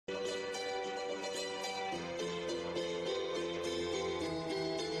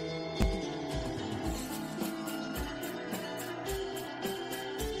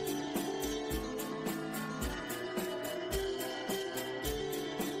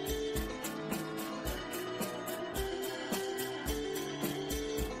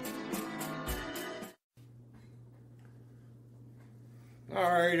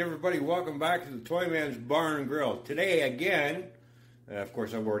Alright everybody, welcome back to the Toymans Bar&Grill. Today again, of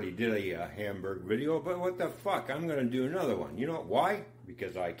course I've already did a hamburger video, but what the fuck, I'm going to do another one. You know why?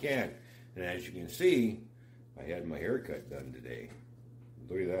 Because I can. And as you can see, I had my haircut done today.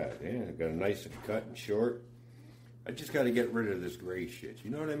 Look at that, yeah, I got a nice and cut and short. I just got to get rid of this gray shit, you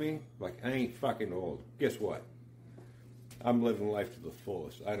know what I mean? Like, I ain't fucking old. Guess what? I'm living life to the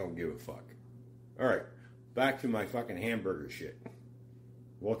fullest. I don't give a fuck. Alright, back to my fucking hamburger shit.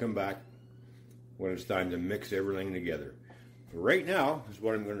 Welcome back when it's time to mix everything together. Right now is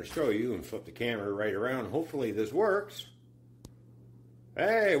what I'm going to show you and flip the camera right around. Hopefully this works.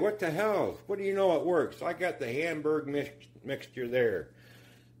 Hey, what the hell? What do you know it works? I got the hamburger mixture there.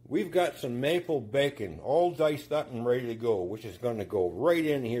 We've got some maple bacon all diced up and ready to go, which is going to go right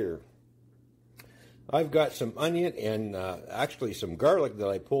in here. I've got some onion and actually some garlic that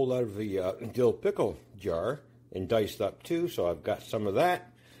I pulled out of the dill pickle jar and diced up too, so I've got some of that.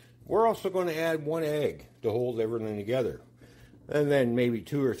 We're also going to add 1 egg to hold everything together. And then maybe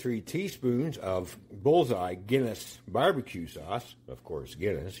 2 or 3 teaspoons of Bullseye Guinness barbecue sauce. Of course,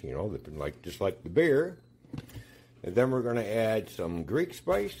 Guinness, you know, just like the beer. And then we're going to add some Greek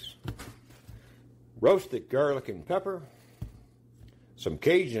spice, roasted garlic and pepper, some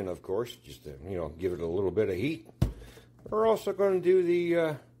Cajun, of course, just to, you know, give it a little bit of heat. We're also going to do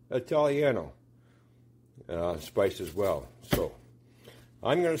the Italiano spice as well. So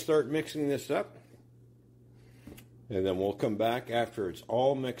I'm going to start mixing this up, and then we'll come back after it's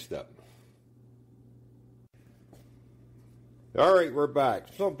all mixed up. Alright, we're back.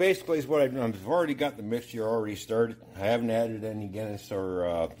 So basically is what I've done. I've already got the mixture already started. I haven't added any Guinness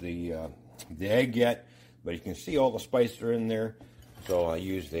or the egg yet, but you can see all the spices are in there. So I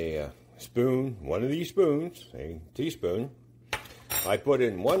used a spoon, one of these spoons, a teaspoon. I put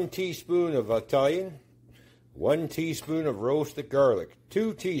in 1 teaspoon of Italian, 1 teaspoon of roasted garlic,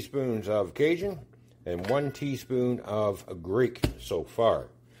 2 teaspoons of Cajun, and 1 teaspoon of Greek so far.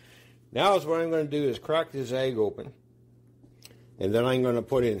 Now is what I'm going to do is crack this egg open, and then I'm going to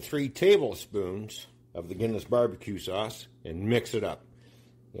put in 3 tablespoons of the Guinness barbecue sauce and mix it up.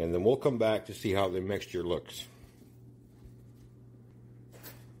 And then we'll come back to see how the mixture looks.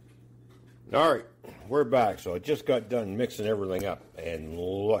 Alright, we're back. So I just got done mixing everything up, and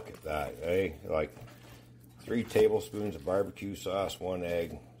look at that, eh? Like 3 tablespoons of barbecue sauce, 1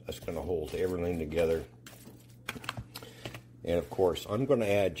 egg. That's going to hold everything together. And of course, I'm going to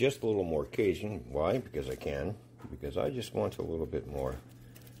add just a little more Cajun. Why? Because I can. Because I just want a little bit more.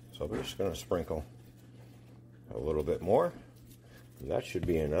 So I'm just going to sprinkle a little bit more. And that should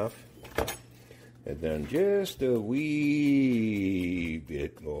be enough. And then just a wee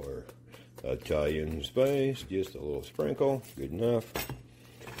bit more Italian spice. Just a little sprinkle. Good enough.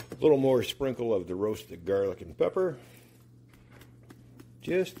 A little more sprinkle of the roasted garlic and pepper.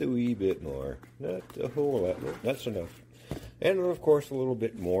 Just a wee bit more. Not a whole lot. That's enough. And of course a little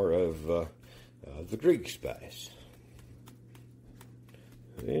bit more of the Greek spice.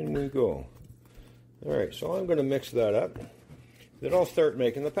 In we go. Alright, so I'm going to mix that up. Then I'll start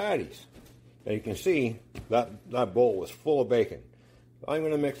making the patties. And you can see that bowl is full of bacon. I'm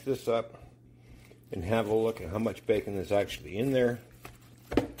going to mix this up and have a look at how much bacon is actually in there.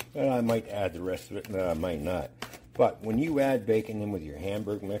 And I might add the rest of it, and I might not. But when you add bacon in with your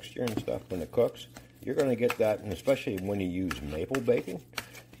hamburger mixture and stuff when it cooks, you're going to get that, and especially when you use maple bacon,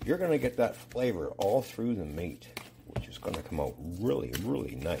 you're going to get that flavor all through the meat, which is going to come out really,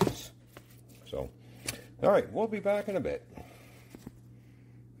 really nice. So, alright, we'll be back in a bit.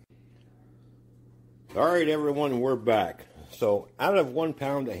 Alright everyone, we're back. So, out of 1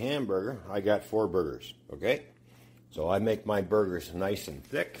 pound of hamburger, I got 4 burgers, okay? So I make my burgers nice and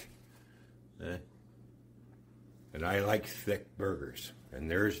thick. And I like thick burgers.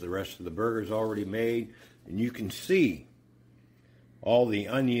 And there's the rest of the burgers already made. And you can see all the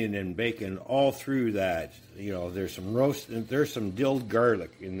onion and bacon all through that. You know, there's some roast, and there's some dilled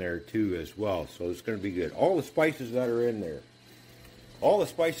garlic in there too as well. So it's going to be good. All the spices that are in there. All the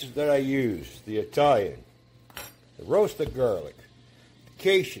spices that I use. The Italian. The roasted garlic. The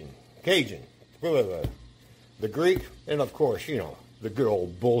Cajun. The Greek. And of course, you know, the good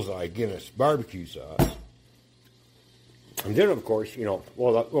old Bullseye Guinness barbecue sauce. And then, of course, you know,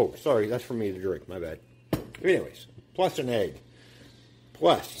 well, oh, sorry, that's for me to drink, my bad. Anyways, plus an egg.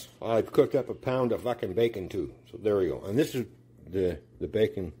 Plus, I've cooked up 1 pound of fucking bacon, too. So there we go. And this is the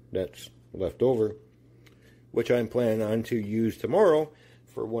bacon that's left over, which I'm planning on to use tomorrow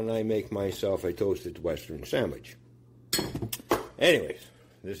for when I make myself a toasted Western sandwich. Anyways,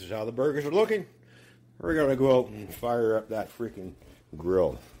 this is how the burgers are looking. We're going to go out and fire up that freaking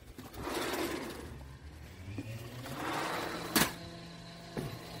grill.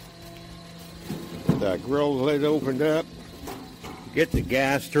 that grill lid opened up. Get the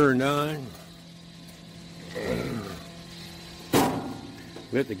gas turned on. And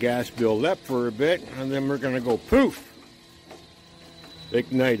let the gas build up for a bit, and then we're going to go poof.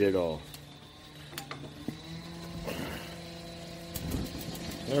 Ignite it all.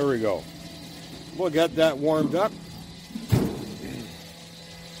 There we go. We'll get that warmed up.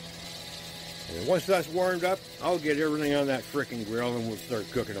 And once that's warmed up, I'll get everything on that frickin' grill and we'll start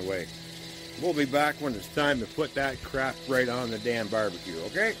cooking away. We'll be back when it's time to put that crap right on the damn barbecue,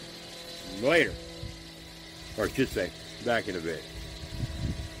 okay? Later. Or I should say, back in a bit.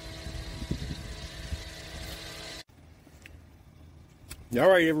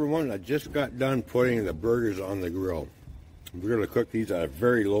 Alright everyone, I just got done putting the burgers on the grill. We're going to cook these at a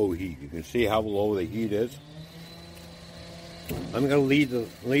very low heat. You can see how low the heat is. I'm going to leave the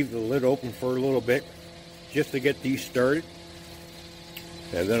lid open for a little bit just to get these started.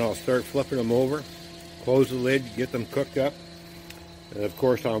 And then I'll start flipping them over, close the lid, get them cooked up. And of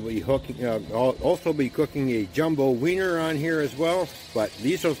course I'll also be cooking a jumbo wiener on here as well. But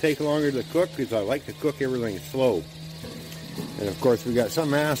these will take longer to cook because I like to cook everything slow. And of course we got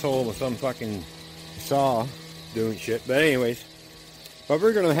some asshole with some fucking saw doing shit. But anyways,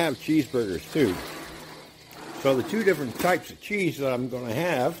 we're going to have cheeseburgers too. So the two different types of cheese that I'm going to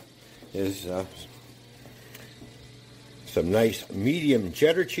have is some nice medium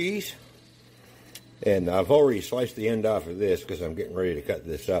cheddar cheese. And I've already sliced the end off of this because I'm getting ready to cut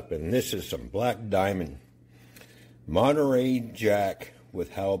this up. And this is some Black Diamond Monterey Jack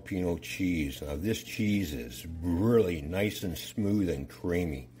with jalapeno cheese. Now this cheese is really nice and smooth and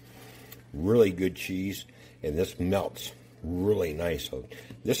creamy. Really good cheese. And this melts really nice. So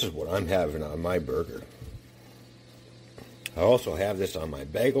this is what I'm having on my burger. I also have this on my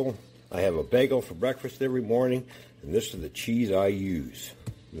bagel. I have a bagel for breakfast every morning. And this is the cheese I use.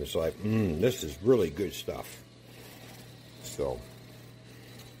 And it's like, this is really good stuff. So,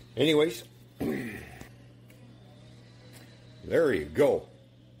 anyways, there you go.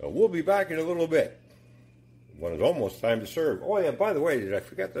 We'll be back in a little bit when it's almost time to serve. Oh yeah, by the way, did I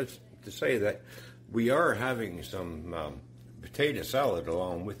forget to say that we are having some potato salad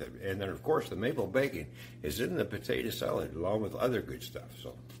along with it. And then, of course, the maple bacon is in the potato salad along with other good stuff.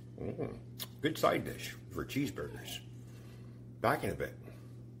 So, good side dish for cheeseburgers. Back in a bit.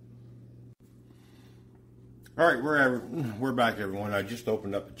 All right, we're back, everyone. I just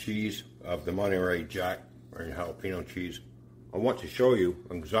opened up the cheese of the Monterey Jack or jalapeno cheese. I want to show you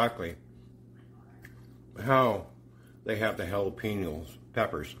exactly how they have the jalapenos,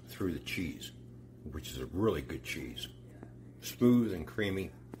 peppers, through the cheese, which is a really good cheese. Smooth and creamy.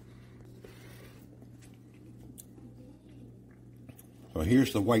 So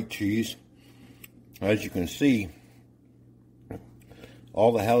here's the white cheese. As you can see,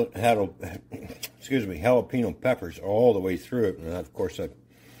 all the jalapeno peppers are all the way through it. And of course, I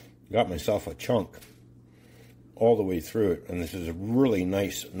got myself a chunk all the way through it. And this is a really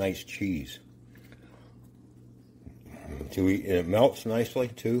nice cheese to eat. And it melts nicely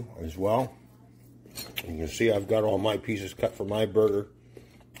too, as well. You can see I've got all my pieces cut for my burger.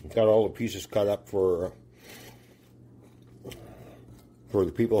 I've got all the pieces cut up for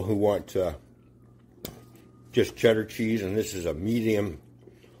the people who want just cheddar cheese, and this is a medium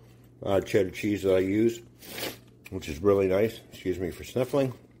cheddar cheese that I use, which is really nice. Excuse me for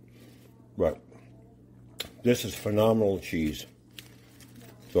sniffling, but this is phenomenal cheese.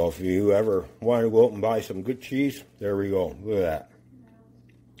 So if you ever want to go out and buy some good cheese, there we go. Look at that.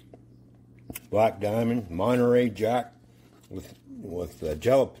 Black Diamond Monterey Jack with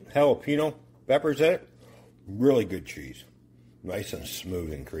jalapeno peppers in it. Really good cheese. Nice and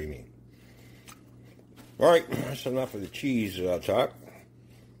smooth and creamy. Alright, that's enough of the cheese talk.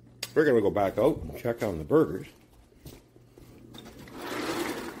 We're going to go back out and check on the burgers.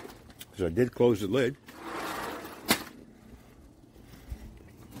 Because I did close the lid.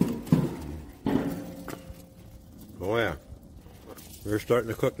 Oh yeah. They're starting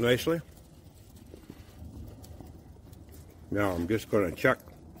to cook nicely. Now I'm just going to check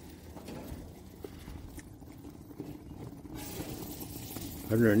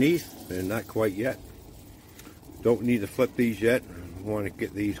underneath, and not quite yet. Don't need to flip these yet. I want to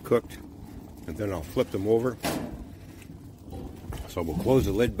get these cooked, and then I'll flip them over. So we'll close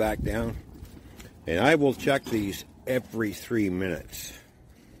the lid back down, and I will check these every 3 minutes.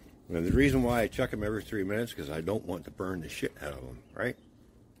 And the reason why I check them every 3 minutes, because I don't want to burn the shit out of them, right?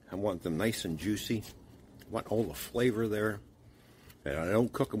 I want them nice and juicy. I want all the flavor there. And I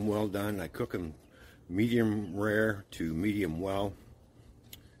don't cook them well done. I cook them medium rare to medium well.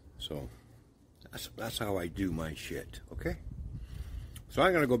 So that's how I do my shit, okay? So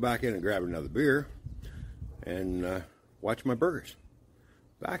I'm going to go back in and grab another beer, and watch my burgers.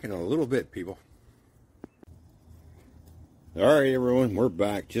 Back in a little bit, people. Alright everyone, we're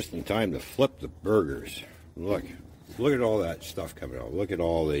back just in time to flip the burgers. Look at all that stuff coming out. Look at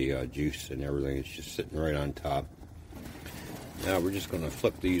all the juice and everything. It's just sitting right on top. Now we're just going to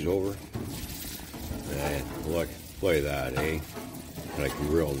flip these over. And look at that, eh? Like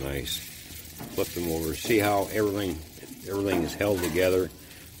real nice. Flip them over. See how everything is held together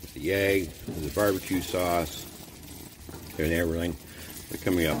with the egg, with the barbecue sauce, and everything. They're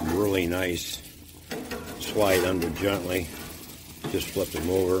coming up really nice. Slide under gently. Just flip them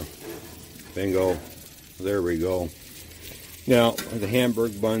over. Bingo. There we go. Now, the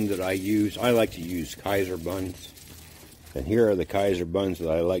hamburger bun that I use, I like to use Kaiser buns. And here are the Kaiser buns that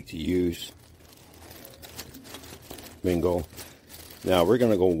I like to use. Bingo. Now, we're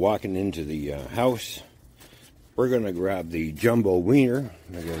going to go walking into the house. We're going to grab the jumbo wiener.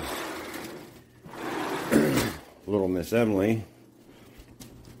 Because little Miss Emily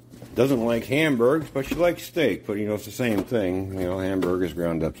doesn't like hamburgers, but she likes steak. But, you know, it's the same thing. You know, hamburgers,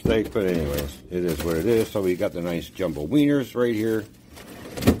 ground up steak. But anyways, it is what it is. So we got the nice jumbo wieners right here.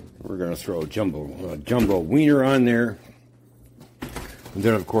 We're going to throw a jumbo wiener on there. And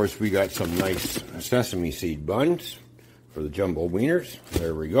then, of course, we got some nice sesame seed buns for the jumbo wieners.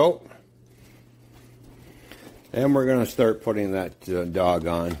 There we go. And we're going to start putting that dog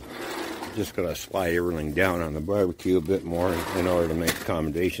on. Just going to slide everything down on the barbecue a bit more in order to make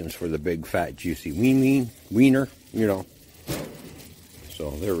accommodations for the big, fat, juicy wiener, you know.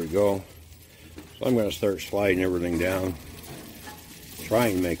 So there we go. So I'm going to start sliding everything down. Try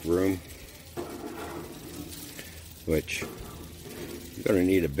and make room. Which, you're going to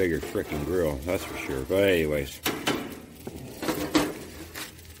need a bigger freaking grill, that's for sure. But anyways.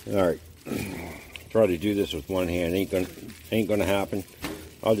 Alright. Try to do this with one hand. Ain't gonna happen.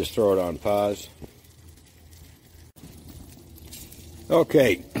 I'll just throw it on pause.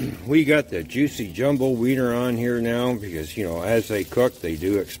 Okay, we got the juicy jumbo wiener on here now because, you know, as they cook, they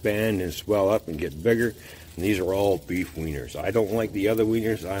do expand and swell up and get bigger. And these are all beef wieners. I don't like the other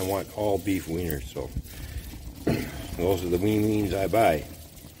wieners. I want all beef wieners. So those are the wieners I buy.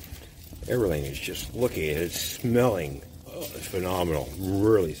 Everything is just looking at it, smelling phenomenal.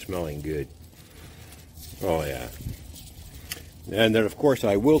 Really smelling good. Oh yeah. And then, of course,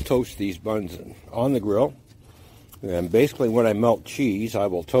 I will toast these buns on the grill. And basically, when I melt cheese, I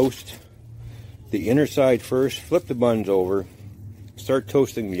will toast the inner side first, flip the buns over, start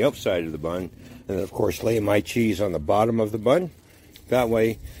toasting the outside of the bun, and then, of course, lay my cheese on the bottom of the bun. That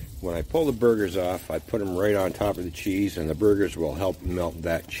way, when I pull the burgers off, I put them right on top of the cheese, and the burgers will help melt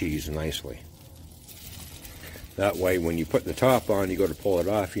that cheese nicely. That way, when you put the top on, you go to pull it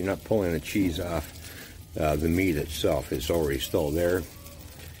off, you're not pulling the cheese off. The meat itself is already still there,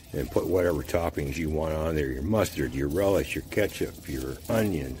 and put whatever toppings you want on there, your mustard, your relish, your ketchup, your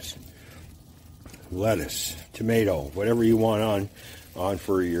onions, lettuce, tomato, whatever you want on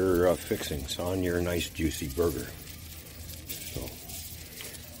for your fixings on your nice juicy burger. So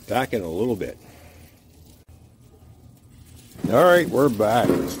back in a little bit. Alright, we're back.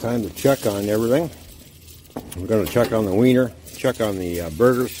 It's time to check on everything. We're going to check on the wiener, check on the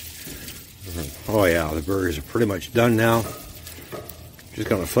burgers. Oh yeah, the burgers are pretty much done now. Just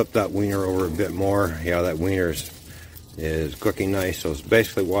going to flip that wiener over a bit more. Yeah, that wiener is cooking nice. So it's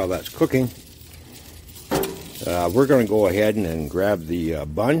basically while that's cooking, we're going to go ahead and grab the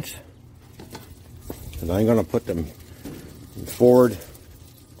buns. And I'm going to put them forward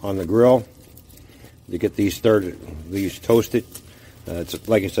on the grill to get these toasted. It's,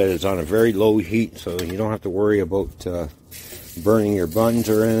 like I said, it's on a very low heat, so you don't have to worry about burning your buns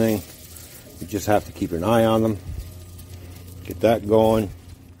or anything. You just have to keep an eye on them. Get that going.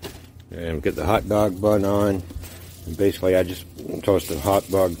 And get the hot dog bun on. And basically, I just toast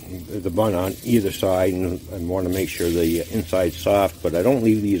the bun on either side, and I want to make sure the inside's soft, but I don't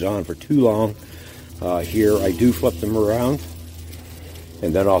leave these on for too long. Here, I do flip them around.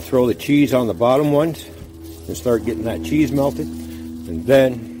 And then I'll throw the cheese on the bottom ones and start getting that cheese melted. And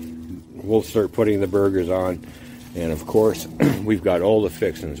then we'll start putting the burgers on. And of course, we've got all the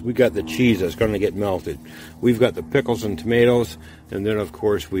fixings. We've got the cheese that's going to get melted. We've got the pickles and tomatoes. And then, of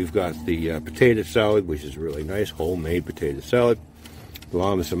course, we've got the potato salad, which is really nice, homemade potato salad.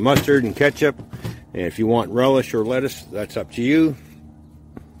 Along with some mustard and ketchup. And if you want relish or lettuce, that's up to you.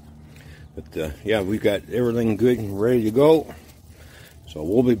 But, yeah, we've got everything good and ready to go. So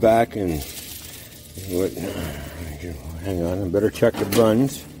we'll be back and... hang on, I better check the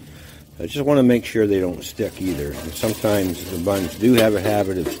buns. I just want to make sure they don't stick either. And sometimes the buns do have a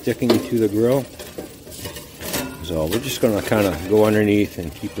habit of sticking to the grill. So we're just going to kind of go underneath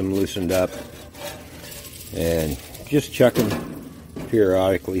and keep them loosened up. and just check them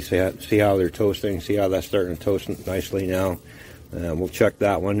periodically, see how they're toasting, see how that's starting to toast nicely now. We'll check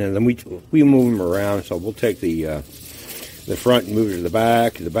that one, and then we move them around. So we'll take the front and move it to the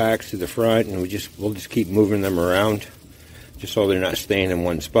back to the front, and we'll just keep moving them around, just so they're not staying in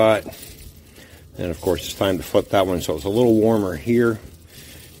one spot. And of course, it's time to flip that one, so it's a little warmer here.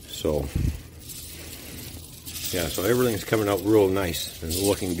 So yeah, so everything's coming out real nice and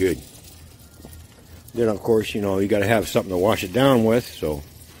looking good. Then of course, you got to have something to wash it down with. So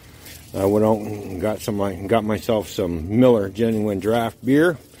I went out and got myself some Miller Genuine Draft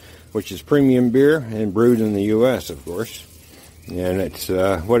Beer, which is premium beer and brewed in the U.S., of course. And it's,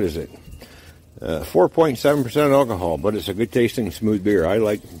 what is it? 4.7% alcohol, but it's a good tasting, smooth beer. I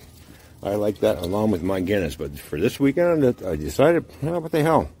like that along with my Guinness. But for this weekend, I decided, what the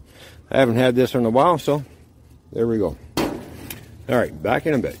hell? I haven't had this in a while, so there we go. All right, back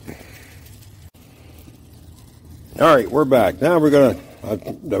in a bit. All right, we're back. Now we're gonna.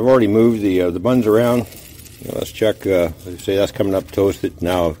 I've already moved the buns around. Let's check. Let's say that's coming up toasted.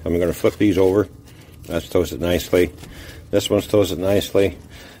 Now I'm going to flip these over. That's toasted nicely. This one's toasted nicely.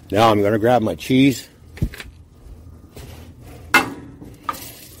 Now I'm going to grab my cheese.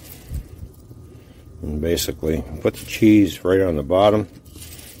 And basically put the cheese right on the bottom.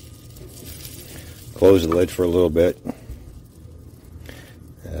 Close the lid for a little bit.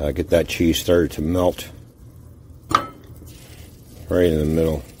 Get that cheese started to melt right in the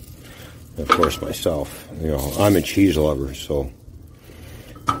middle. And of course, myself, I'm a cheese lover, so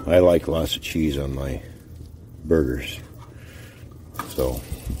I like lots of cheese on my burgers. So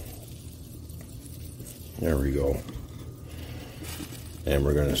there we go. And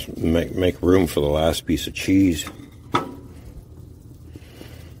we're going to make room for the last piece of cheese.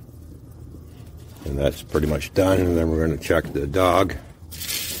 And that's pretty much done. And then we're going to check the dog.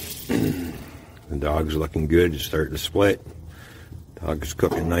 The dog's looking good. It's starting to split. Dog is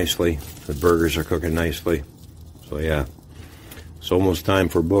cooking nicely. The burgers are cooking nicely. So yeah, it's almost time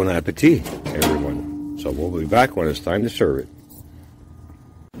for bon appetit, everyone. So we'll be back when it's time to serve it.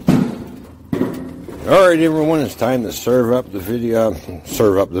 All right, everyone, it's time to serve up the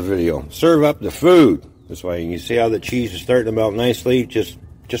food. This way you can see how the cheese is starting to melt nicely, just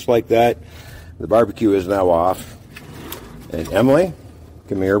like that. The barbecue is now off. And Emily,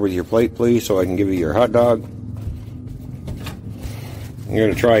 come here with your plate, please, so I can give you your hot dog. I'm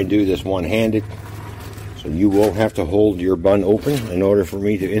going to try and do this one-handed, so you will have to hold your bun open in order for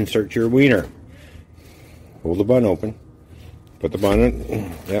me to insert your wiener. Hold the bun open. Put the bun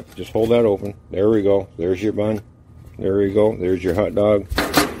in. Yep, just hold that open. There we go. There's your bun. There we go. There's your hot dog.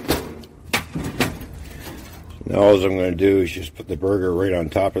 Now all I'm going to do is just put the burger right on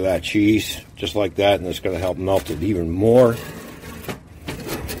top of that cheese, just like that, and it's going to help melt it even more.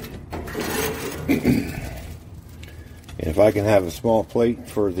 And if I can have a small plate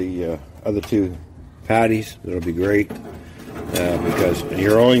for the other two patties, that'll be great. Because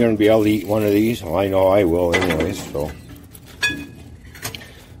you're only going to be able to eat one of these. Well, I know I will anyways. So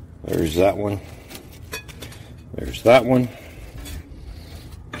there's that one. There's that one.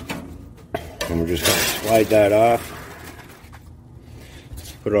 And we're just going to slide that off.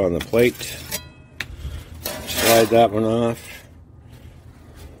 Put it on the plate. Slide that one off.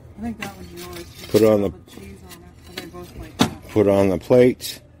 I think that one's yours. Put it on the cheese on it. They both like that. Put on the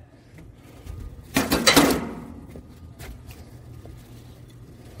plate.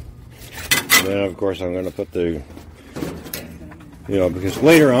 And then of course I'm going to put the, because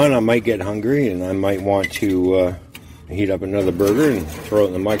later on I might get hungry and I might want to heat up another burger and throw it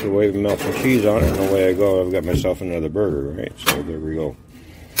in the microwave and melt some cheese on it, and away I go. I've got myself another burger, right? So there we go.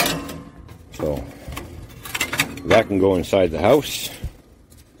 So that can go inside the house.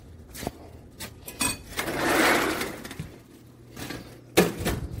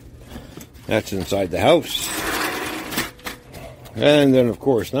 That's inside the house. And then of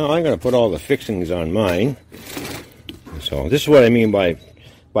course now I'm going to put all the fixings on mine. So this is what I mean by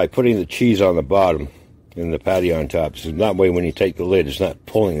putting the cheese on the bottom and the patty on top. So that way when you take the lid, it's not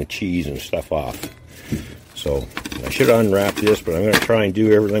pulling the cheese and stuff off. So I should unwrap this, but I'm going to try and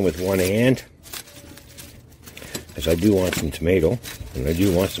do everything with one hand, as I do want some tomato and I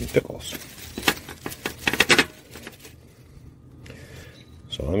do want some pickles.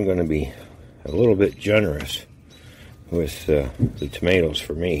 So I'm going to be a little bit generous with the tomatoes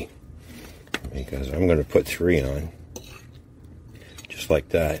for me, because I'm going to put 3 on, just like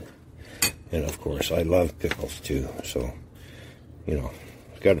that. And of course I love pickles too, so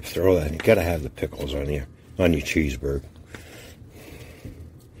got to throw that. You got to have the pickles on your cheeseburger.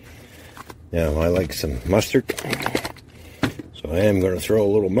 Now I like some mustard, so I am going to throw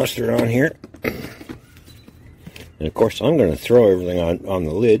a little mustard on here. And of course, I'm going to throw everything on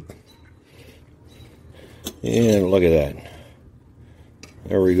the lid. And look at that.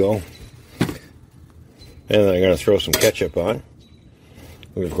 There we go. And then I'm going to throw some ketchup on.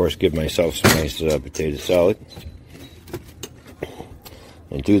 And of course, give myself some nice potato salad.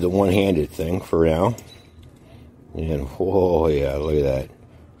 And do the one-handed thing for now. And whoa, yeah, look at that.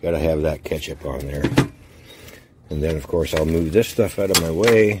 Got to have that ketchup on there. And then, of course, I'll move this stuff out of my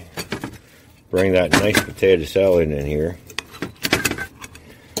way. Bring that nice potato salad in here.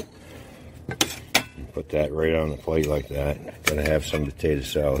 And put that right on the plate like that. Gotta have some potato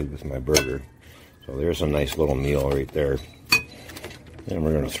salad with my burger. So there's a nice little meal right there. And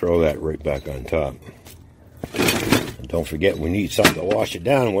we're gonna throw that right back on top. And don't forget, we need something to wash it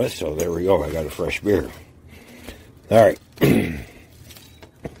down with. So there we go. I got a fresh beer. All right.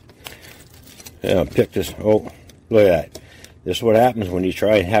 Yeah, pick this. Oh, look at that. This is what happens when you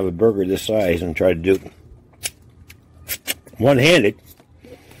try and have a burger this size and try to do it one-handed.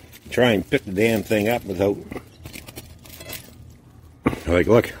 Try and pick the damn thing up without... Like,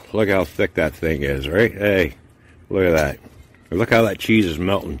 look how thick that thing is, right? Hey, look at that. Look how that cheese is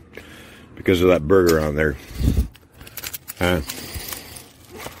melting because of that burger on there.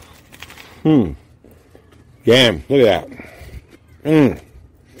 Damn, look at that.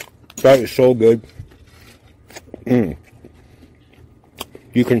 That is so good.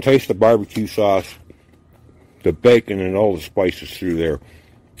 You can taste the barbecue sauce, the bacon, and all the spices through there.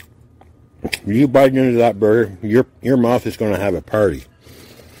 You bite into that burger, your mouth is going to have a party.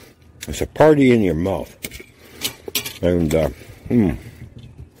 It's a party in your mouth. And and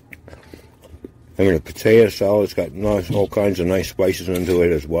the potato salad's got all kinds of nice spices into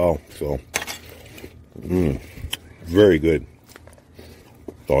it as well. So, very good.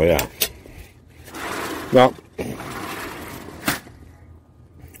 So yeah. Well,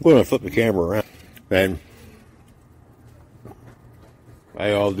 I'm going to flip the camera around. And how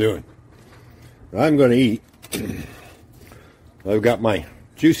y'all doing? I'm going to eat. I've got my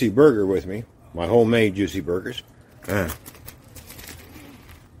juicy burger with me, my homemade juicy burgers.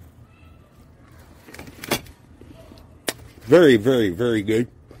 Very, very, very good.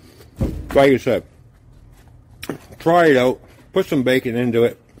 Like I said, try it out. Put some bacon into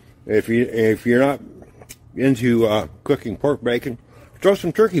it. If you're not into cooking pork bacon, throw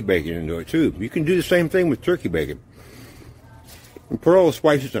some turkey bacon into it too. You can do the same thing with turkey bacon. And put all the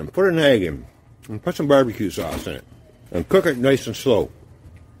spices in. Put an egg in. And put some barbecue sauce in it. And cook it nice and slow.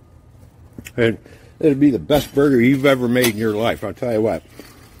 And it'll be the best burger you've ever made in your life. I'll tell you what.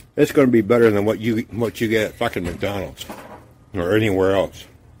 It's going to be better than what you get at fucking McDonald's. Or anywhere else.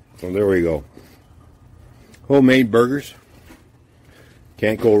 So there we go. Homemade burgers.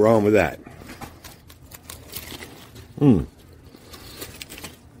 Can't go wrong with that.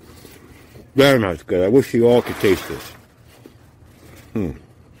 Very nice, good. I wish you all could taste this.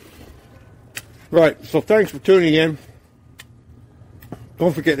 Right, so thanks for tuning in.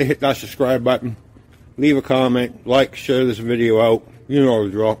 Don't forget to hit that subscribe button. Leave a comment, like, share this video out. You know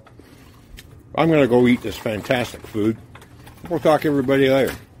the drill. I'm going to go eat this fantastic food. We'll talk to everybody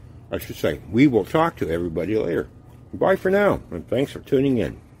later. I should say, we will talk to everybody later. Bye for now, and thanks for tuning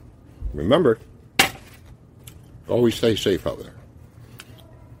in. Remember, always stay safe out there.